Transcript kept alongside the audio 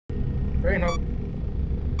Very no.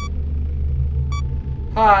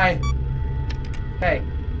 Hi. Hey.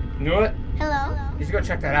 You know what? Hello. You should go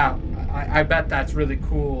check that out. I bet that's really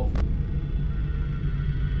cool.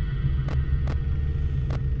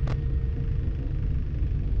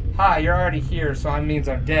 Hi, you're already here, so that means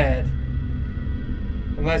I'm dead.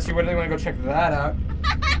 Unless you really want to go check that out.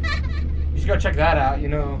 You should go check that out, you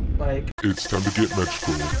know, like... It's time to get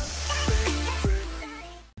magical.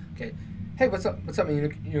 Okay. Hey, what's up? What's up,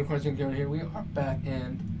 unicorns and here? We are back,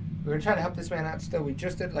 and we're gonna try to help this man out still. We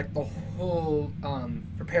just did, like, the whole,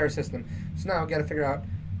 repair system. So now we gotta figure out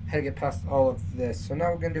how to get past all of this. So now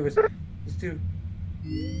what we're gonna do is, let's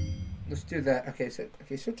do that. Okay, so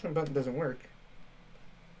turn button doesn't work.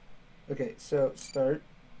 Okay, so start.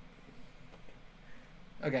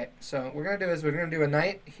 Okay, so what we're gonna do is we're gonna do a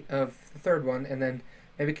night of the third one, and then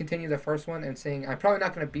maybe continue the first one and saying I'm probably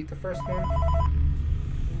not gonna beat the first one.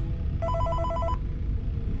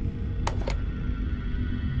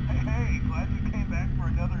 Hey, glad you came back for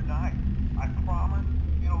another night. I promise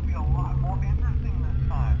it'll be a lot more interesting this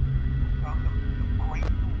time. We found some great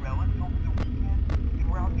new relics over the weekend, and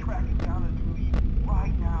we're out tracking down a new lead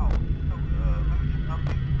right now. So, let me just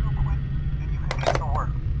update you real quick, and you can get to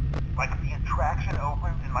work. Like, the attraction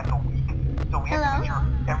opens in like a week, so we have to make sure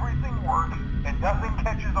everything works and nothing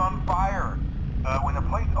catches on fire. When the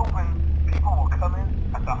place opens, people will come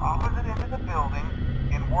in at the opposite end of the building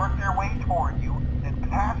and work their way toward you, then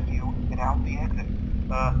past you, and out the exit.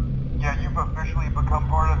 Yeah, you've officially become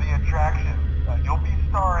part of the attraction. You'll be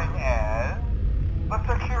starring as a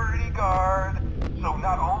security guard. So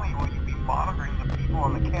not only will you be monitoring the people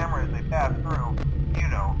on the camera as they pass through, you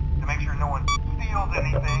know, to make sure no one steals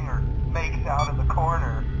anything or makes out in the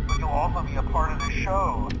corner, but you'll also be a part of the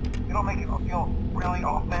show. It'll make it feel really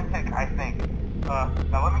authentic, I think.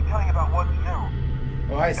 Now let me tell you about what's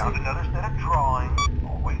new. Oh, I see. Found another set of drawings,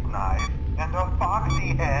 always nice, and a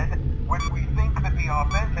foxy head, which we think could be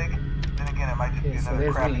authentic. Then again, it might just be so another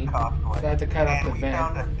there's crappy me. cosplay. So I have to cut off the we vent.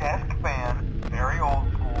 found a desk fan, very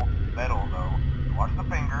old school, metal though. Watch the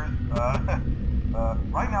fingers.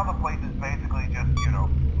 Right now the place is basically just, you know,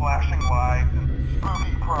 flashing lights and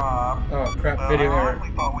spooky props. Oh crap, video I error.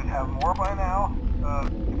 honestly thought we'd have more by now.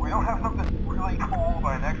 If we don't have something really cool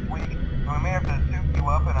by next week, then we may have to suit you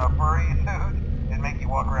up in a furry suit and make you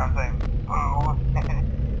walk around saying, boo.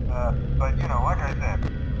 But, you know, like I said,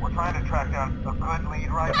 we're trying to track down a good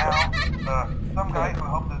lead right now. Some guy who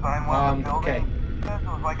helped design one of the buildings says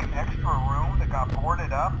there was like an extra room that got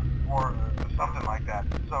boarded up or something like that.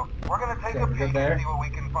 So we're going to take a peek and see what we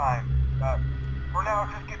can find. For now,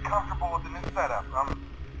 just get comfortable with the new setup.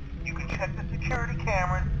 You can check the security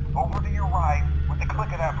cameras over to your right with the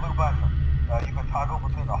click of that blue button. You can toggle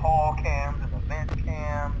between the hall cams and the vent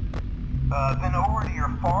cams. Then over to your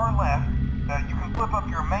far left, you can flip up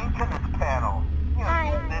your maintenance panel. You know,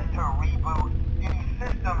 use this to reboot any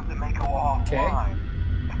systems that may go offline.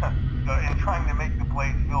 In trying to make the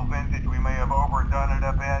place feel vintage, we may have overdone it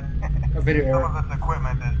a bit. A video error. Some of this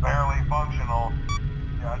equipment is barely functional.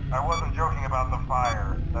 Yeah, I wasn't joking about the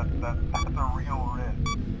fire. That's a real risk.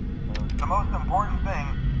 The most important thing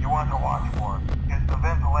you want to watch for is the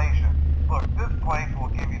ventilation. Look, this place will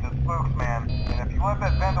give you the spooks, man. And if you let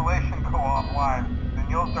that ventilation go offline, then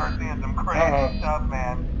you'll start seeing some crazy stuff,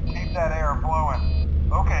 man. Keep that air flowing.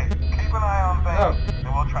 Okay, keep an eye on things,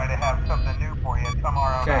 and we'll try to have something new for you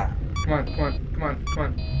tomorrow night. Come on.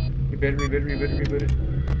 Reboot it.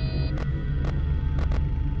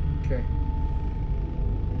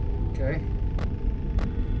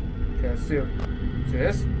 Okay, let's do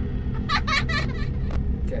this.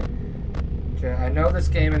 Okay, I know this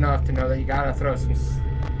game enough to know that you gotta throw some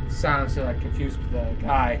sounds to like confuse the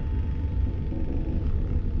guy.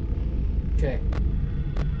 Okay.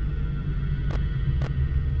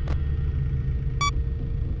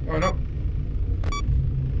 Oh no.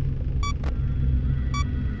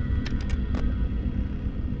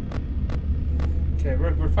 Okay,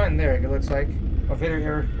 we're fine there, it looks like. Oh, video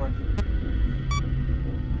error. Come on.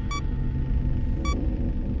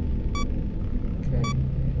 Okay.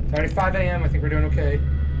 It's already 5 a.m. I think we're doing okay.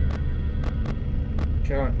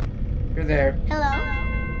 Okay, on. You're there. Hello.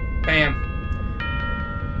 Bam.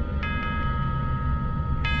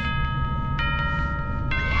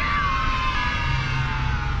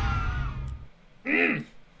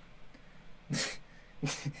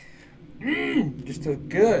 You're still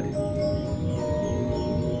good.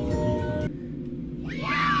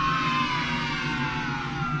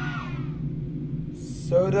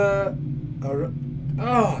 Soda.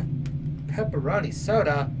 Oh, pepperoni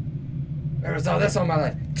soda. Where was all this all my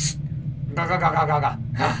life? Ga ga ga ga ga ga.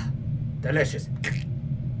 Ah, delicious.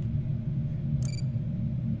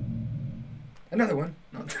 Another one.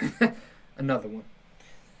 No. Another one.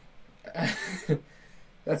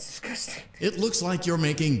 That's disgusting. It looks like you're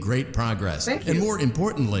making great progress. Thank you. And more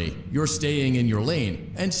importantly, you're staying in your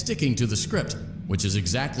lane and sticking to the script, which is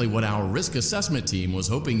exactly what our risk assessment team was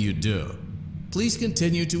hoping you'd do. Please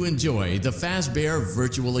continue to enjoy the Fazbear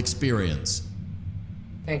virtual experience.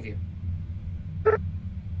 Thank you.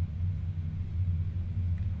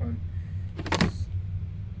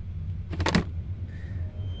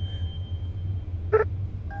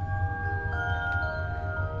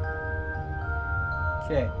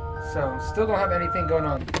 Okay, so still don't have anything going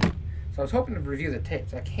on. So I was hoping to review the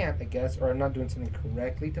tapes. I can't, I guess, or I'm not doing something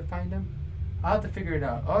correctly to find them. I'll have to figure it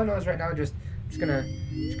out. All I know is right now, just gonna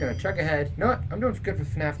chug ahead. You know what? I'm doing good for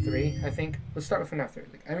FNAF 3. I think let's start with FNAF 3.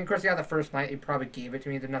 I mean, of course, yeah, the first night it probably gave it to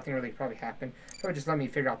me. That nothing really probably happened. Probably just let me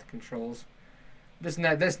figure out the controls. This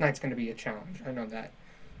night's gonna be a challenge. I know that.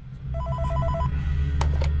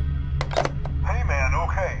 Hey man,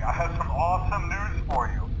 okay, I have some awesome news for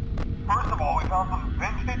you. First of all, we found some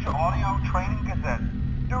vintage audio training cassettes.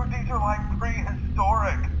 Dude, these are like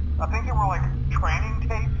prehistoric. I think they were like training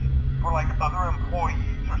tapes for like other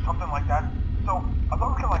employees or something like that. So I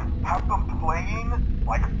thought we could like have them playing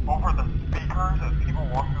like over the speakers as people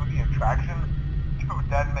walk through the attraction. Dude,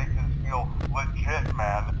 that makes us feel legit,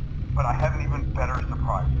 man. But I have an even better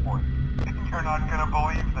surprise for you. You're not gonna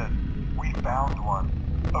believe this. We found one.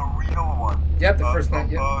 A real one. Yep, the first night,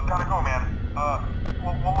 yep. Gotta go, man. Well,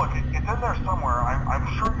 look, it's in there somewhere. I'm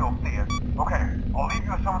sure you'll see it. Okay, I'll leave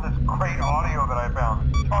you with some of this great audio that I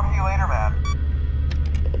found. Talk to you later, man.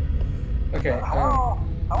 Okay. Hello.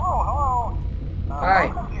 Hi.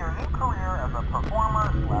 Welcome to your new career as a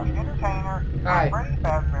performer/entertainer Hi. at Freddy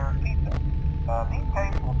Fazbear's Pizza. These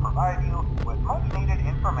tapes will provide you with much-needed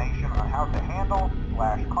information on how to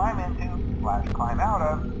handle/climb into/climb out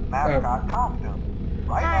of mascot costumes.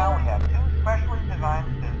 Right now, we have 2 specially designed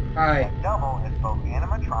suits that double as both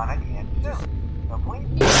animatronic and suit. So please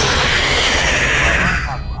learn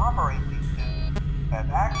how to operate these suits as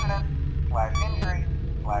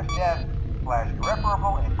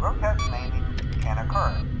accidents/injury/death/irreparable and grotesque naming can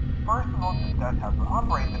occur. First, we'll discuss how to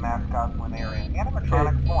operate the mascots when they are in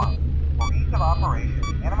animatronic form. For ease of operation,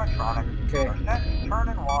 the animatronics are set to turn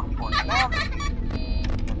and walk towards sound cues.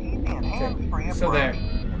 It's easy and hands-free approach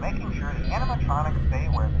to making sure the animatronics stay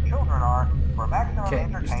where the children are for maximum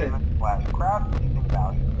entertainment/crowd-pleasing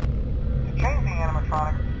value. To change the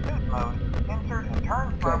animatronics to suit mode, insert and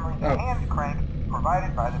turn firmly the hand crank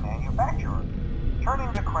provided by the manufacturer.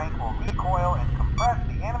 Turning the crank will recoil and compress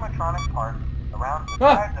the animatronic parts around the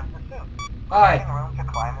sides of the suit, providing room to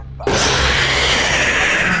climb inside.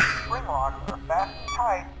 Spring locks are fast and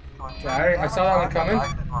tight to ensure I saw that one coming.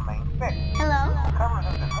 devices remain fixed. Hello? We'll cover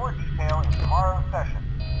this in more detail in tomorrow's session.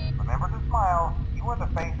 Remember to smile. You are the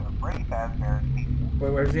face of Freddy Fazbear's Pizza.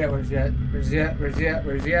 Wait, where's he at?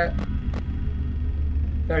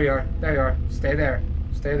 There you are. Stay there.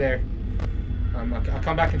 I'll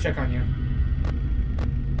come back and check on you.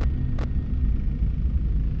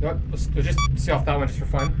 You know what? Let's just see off that one just for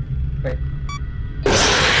fun. Wait.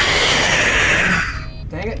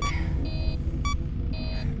 Dang it.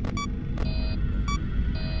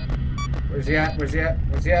 Where's he at?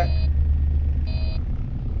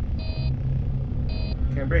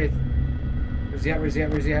 Can't breathe. Where's he at? Where is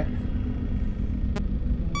he?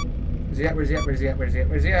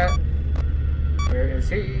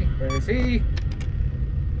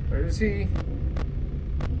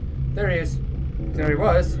 There he is. There he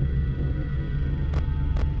was.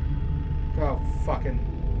 Oh, fucking.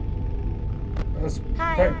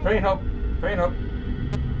 Hi. Brain hope.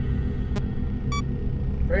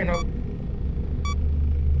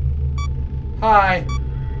 Hi.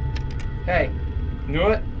 Hey. You know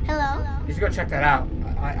what? Hello? You should go check that out.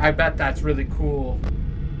 I bet that's really cool.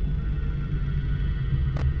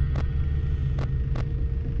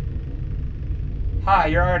 Hi,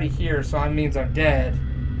 you're already here, so that means I'm dead.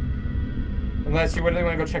 Unless you really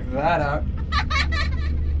want to go check that out.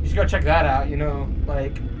 You should go check that out, you know,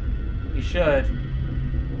 like, you should.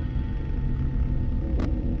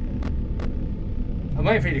 I'm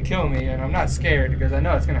waiting for you to kill me, and I'm not scared because I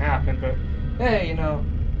know it's gonna happen, but hey, you know.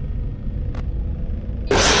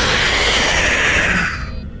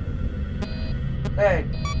 Hey,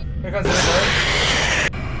 here comes the door.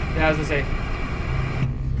 Yeah, I was gonna say.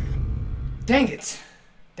 Dang it.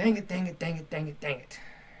 Dang it. Dang it.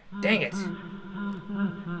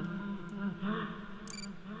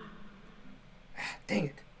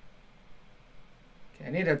 Okay, I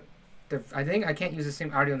need to. I think I can't use the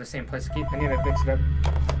same audio in the same place. I need to mix it up.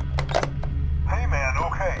 Hey man,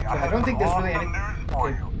 okay. I don't think there's really any. news for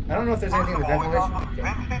you. I don't know if there's anything in the First of all, we ventilation. got some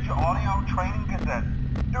Okay. vintage audio training cassettes.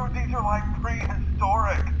 Dude, these are like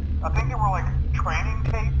prehistoric. I think they were like training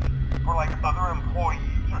tapes for like other employees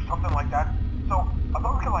or something like that. So I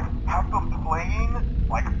thought we could like have them playing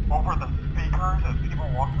like over the speakers as people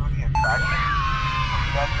walk through the attraction.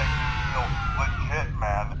 That makes me feel legit,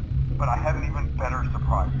 man. But I have an even better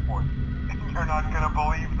surprise for you. You're not gonna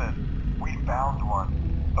believe this. We found one.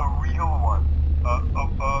 A real one.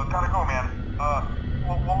 Gotta go, man.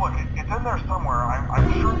 Well, look, it's in there somewhere.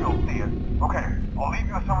 I'm sure you'll see it. Okay, I'll leave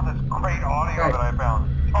you with some of this great audio that I found.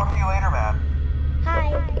 Talk to you later, man. Hi.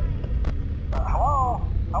 Hello?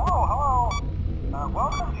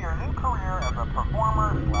 Welcome to your new career as a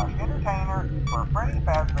performer/entertainer for Freddy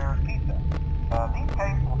Fazbear's Pizza. These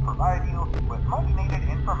tapes will provide you with much-needed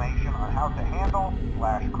information on how to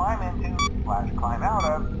handle/climb into/climb out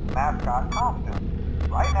of mascot costumes.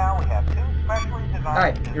 Right now, we have 2 specially designed.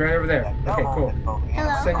 Hi, you're right over there. that Okay, double cool. as both Hello.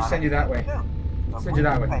 animatronic Send you that way. and suits. Send you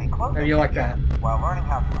that way. Pay close Maybe you like that. attention while learning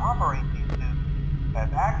how to operate these suits, as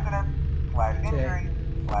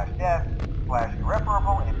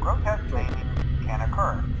accidents/injuries/death/irreparable and grotesque maiming can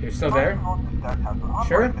occur. You're still there? First, we'll discuss how to operate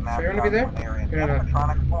Sure? the Sure you wanna be there? mascot when they're in You're gonna-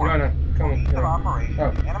 animatronic form. you're gonna- come For on, ease you're of gonna- operation,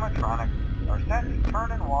 oh. the animatronics are set to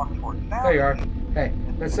turn and walk towards sound. There you are. speed. Hey,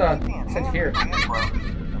 let's sit here.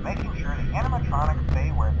 Making sure the animatronics stay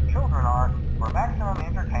where the children are for maximum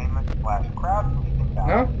entertainment/crowd pleasing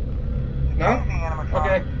value. No? To No? change the animatronics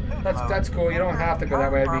Okay, to suit that's mode, cool. You don't have to go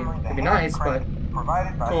that way. It'd be nice, but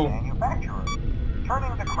provided by cool. the manufacturer.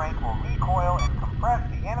 Turning the crank will recoil and compress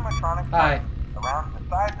the animatronic Hi. around the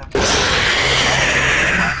sides of the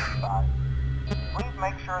side. Please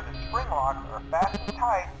make sure the spring locks are fastened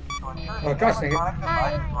tight to ensure the Oh, gosh dang it. animatronic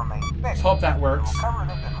devices remain fixed. let's hope that works. We'll cover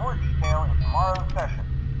this in more detail in tomorrow's session.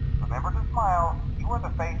 Remember to smile. You are the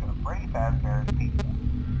face of Freddy Fazbear's Pizza.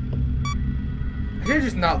 I should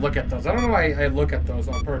just not look at those. I don't know why I look at those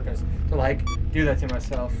on purpose. To, like, do that to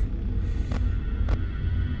myself.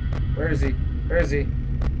 Where is he? Where is he?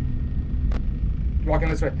 Walking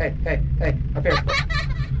this way. Hey, up here.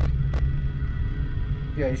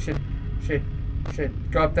 Yeah, you should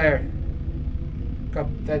go up there. Go up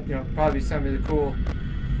that, probably be something really cool.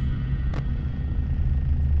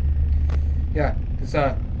 Yeah, just,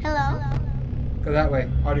 Hello. go that way.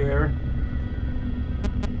 Audio error.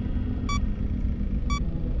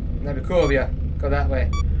 That'd be cool of you. Go that way.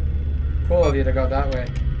 Cool of you to go that way.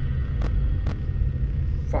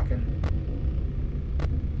 Fucking.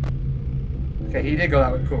 Okay, he did go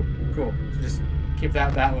that way. Cool. So just keep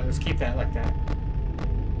that way. Let's keep that like that.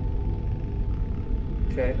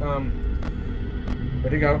 Okay,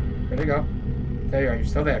 where'd he go? There you are. You're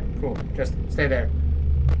still there. Cool. Just stay there.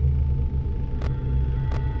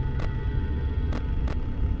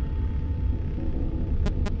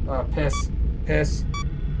 Piss.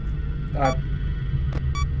 Hi.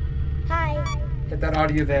 Hit that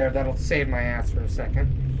audio there. That'll save my ass for a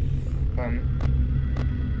second.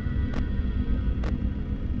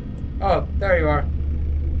 Oh, there you are.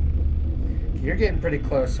 You're getting pretty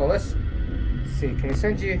close. So let's see. Can we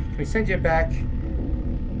send you back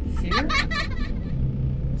here?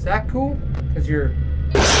 Is that cool? Because you're.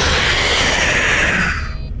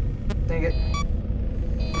 Dang it.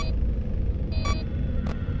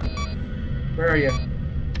 Where are you?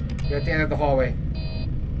 You're at the end of the hallway.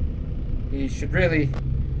 You should really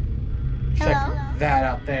check Hello? that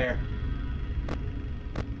out there.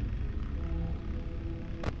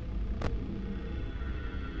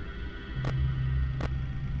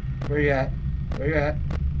 Where you at?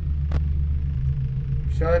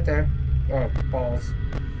 Show it there. Oh, balls.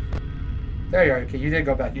 There you are. Okay, you did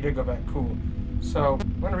go back. Cool. So,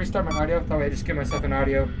 I'm going to restart my audio. That way I just give myself an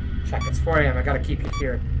audio check. It's 4 a.m. I got to keep you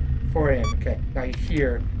here. 4 a.m. Okay, now you're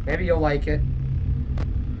here. Maybe you'll like it.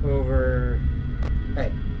 Over.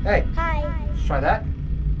 Hey. Hi. Let's try that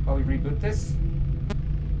while we reboot this.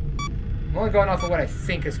 I'm only going off of what I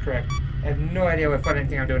think is correct. I have no idea if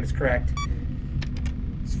anything I'm doing is correct.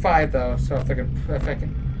 It's 5 though, so if I can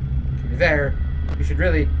keep you there, you should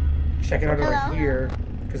really check it out over Hello? here,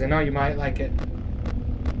 because I know you might like it.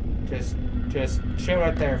 Just chill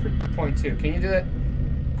right there for point 2. Can you do that?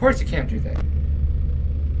 Of course you can't do that.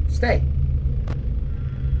 Stay.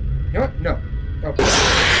 You know what? No. Oh.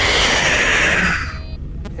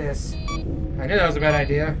 Piss. I knew that was a bad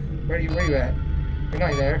idea. Where you at? You're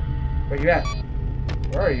not there. Where you at?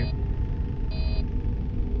 Where are you?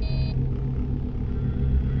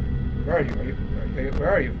 Where are you? Where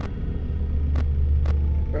are you?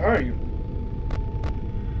 Where are you?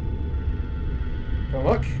 Don't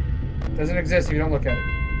look. Doesn't exist if you don't look at it.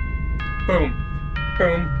 Boom.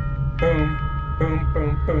 Boom. Boom. Boom,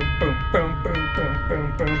 boom, boom, boom, boom, boom, boom,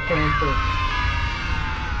 boom, boom, boom, boom.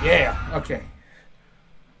 Yeah, okay.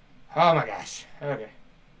 Oh my gosh. Okay.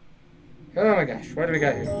 Oh my gosh, what do we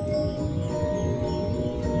got here?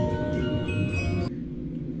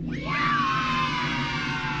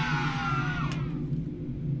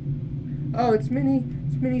 Oh, it's Minnie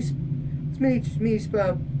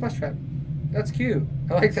bus trap. That's cute.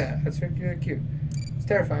 I like that. That's really cute. It's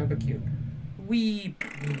terrifying but cute. We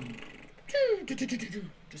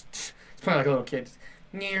just it's playing like a little kid.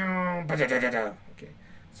 Okay.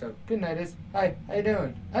 So good night is. Hi, how you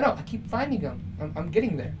doing? I know, I keep finding him. I'm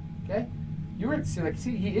getting there. Okay? You were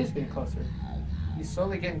see he is getting closer. He's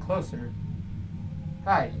slowly getting closer.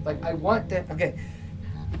 Hi. Like I want to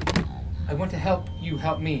help you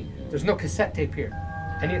help me. There's no cassette tape here.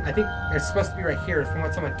 I think it's supposed to be right here from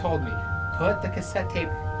what someone told me. Put the cassette tape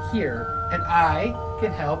here and I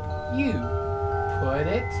can help you. Put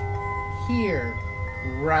it here.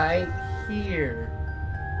 Right here.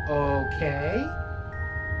 Okay?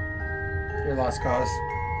 Your lost cause.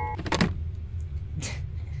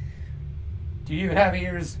 Do you have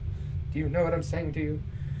ears? Do you know what I'm saying to you?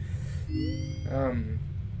 Okay,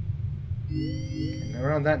 now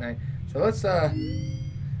we're on that night. So let's yeah,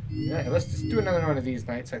 let's just do another one of these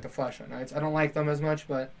nights, like the flashlight nights. I don't like them as much,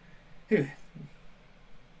 but whew.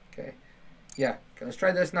 Okay. Yeah. Okay, let's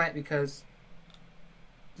try this night because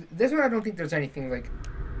this one I don't think there's anything like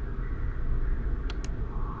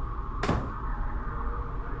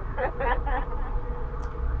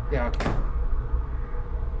yeah, okay.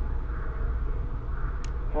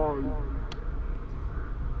 I'm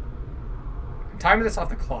timing this off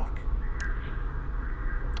the clock.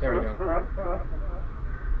 There we go.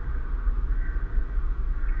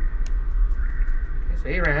 Okay, so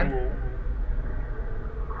he ran.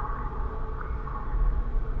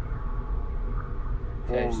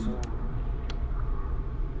 Okay.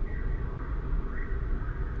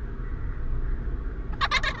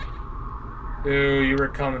 Ooh, you were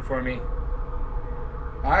coming for me.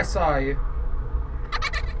 I saw you.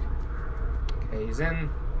 Okay, he's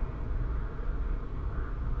in.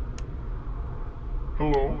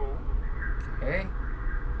 Hello. Okay.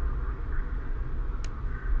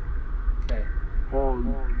 Okay.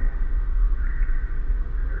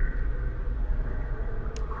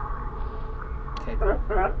 Okay.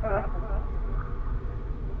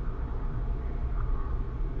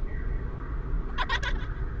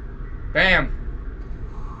 Bam!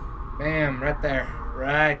 Bam, right there.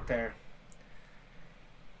 Right there.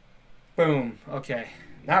 Boom. Okay.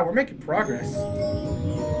 Now we're making progress.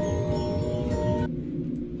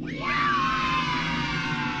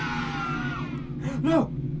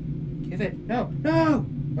 No! Give it. No! No!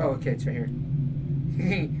 Oh, okay, it's right here.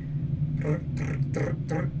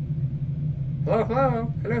 Hello,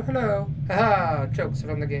 hello. Hello, hello. Haha, jokes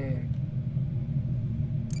from the game.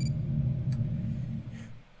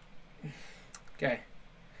 Okay.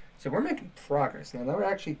 So we're making progress now. Now we're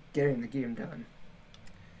actually getting the game done.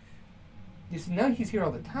 You see, now he's here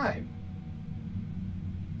all the time.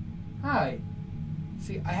 Hi.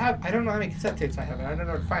 See, I don't know how many cassette tapes I have, and I don't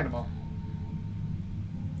know where to find them all.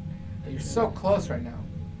 But you're so close right now.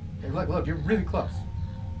 Hey, look, you're really close.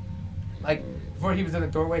 Like, before he was in the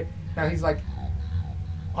doorway, now he's like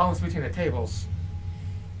almost between the tables.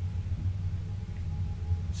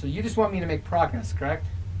 So you just want me to make progress, correct?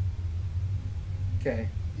 Okay.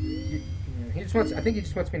 I think he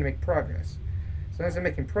just wants me to make progress. As long as I'm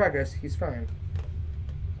making progress, he's fine.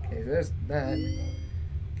 Okay, so there's that.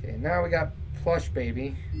 Okay, now we got Plush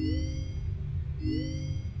Baby.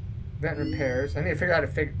 Vent repairs. I need to figure out how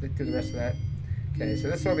to do the rest of that. Okay, so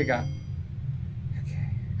this is what we got. Okay.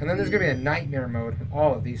 And then there's going to be a nightmare mode in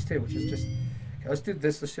all of these too, which is just... Okay, let's do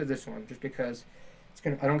this one, just because it's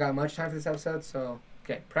gonna. I don't got much time for this episode, so...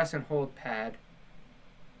 Okay, press and hold pad.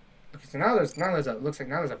 Okay, so now there's a... Looks like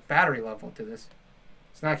now there's a battery level to this.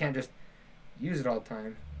 So now I can't just use it all the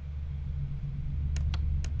time.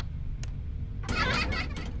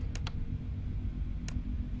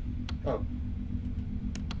 Oh.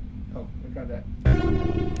 Oh, we got that.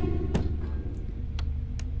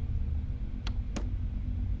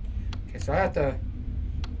 Okay, so I have to...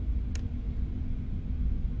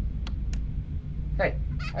 Hey,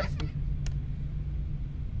 I see.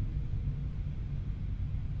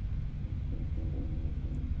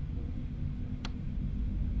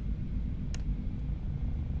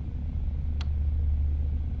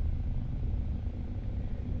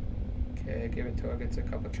 Okay, give it till it gets a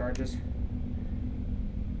couple charges.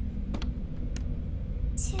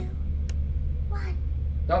 2, 1.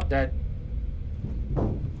 Nope, dead.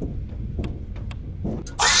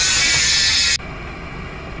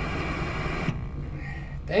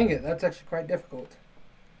 Dang it, that's actually quite difficult.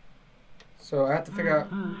 So I have to figure out...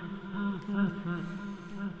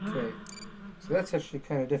 Okay, so that's actually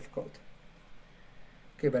kind of difficult.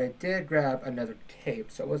 Okay, but I did grab another tape,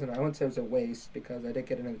 so it wasn't... I wouldn't say it was a waste, because I did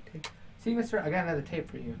get another tape. See, mister, I got another tape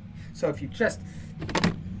for you. So if you just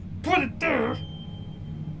put it there,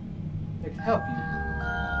 it can help you.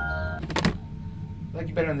 I like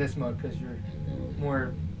you better in this mode, because you're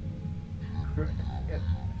more... Yeah.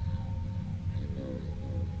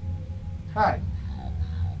 Hi.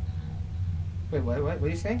 Wait, what are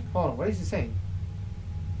you saying? Hold on, what is he saying?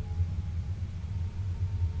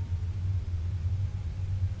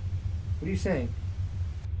 What are you saying?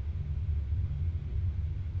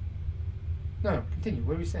 No, continue.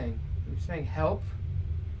 What are you saying? Are you saying help?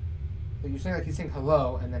 Like you're saying like he's saying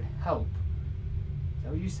hello and then help. Is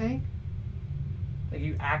that what you're saying? Like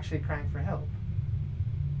you actually crying for help?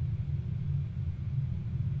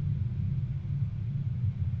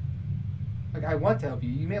 Like, I want to help you.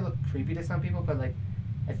 You may look creepy to some people, but, like,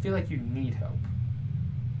 I feel like you need help.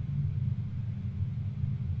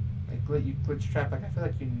 Like, you glitch trap, like, I feel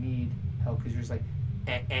like you need help, because you're just like,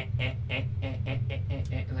 and,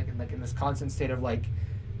 like, in this constant state of, like,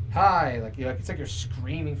 hi, like, you're, like, it's like you're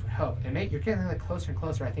screaming for help. And, mate, you're getting, like, closer and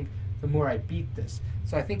closer, I think, the more I beat this.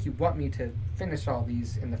 So I think you want me to finish all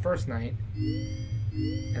these in the first night,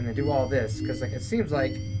 and then do all this, because, like, it seems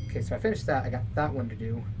like, okay, so I finished that, I got that one to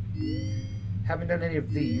do. Haven't done any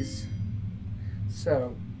of these,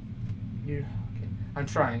 so okay. I'm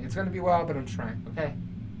trying. It's gonna be a while, but I'm trying. Okay,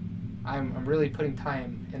 I'm really putting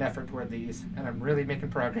time and effort toward these, and I'm really making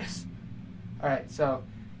progress. All right, so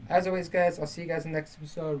as always, guys, I'll see you guys in the next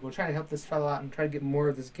episode. We'll try to help this fellow out and try to get more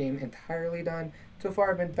of this game entirely done. So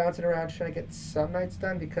far, I've been bouncing around trying to get some nights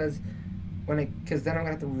done because then I'm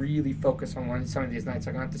gonna have to really focus on some of these nights.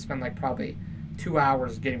 I'm gonna have to spend like probably 2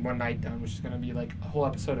 hours getting one night done, which is gonna be like a whole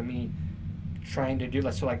episode of me trying to do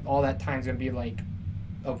that. So like all that time's gonna be like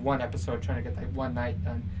of one episode trying to get like one night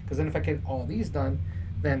done. Because then if I get all these done,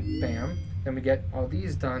 then bam, then we get all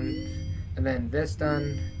these done, and then this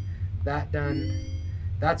done, that done,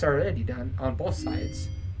 that's already done on both sides,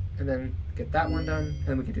 and then get that one done, and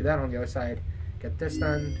then we can do that on the other side, get this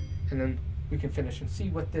done, and then we can finish and see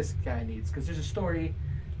what this guy needs. Because there's a story,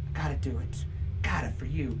 I gotta do it, got it for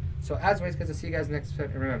you. So as always, guys, I'll see you guys next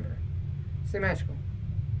episode, and remember, stay magical.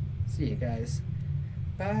 See you guys.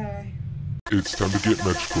 Bye. It's time to get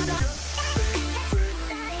magical.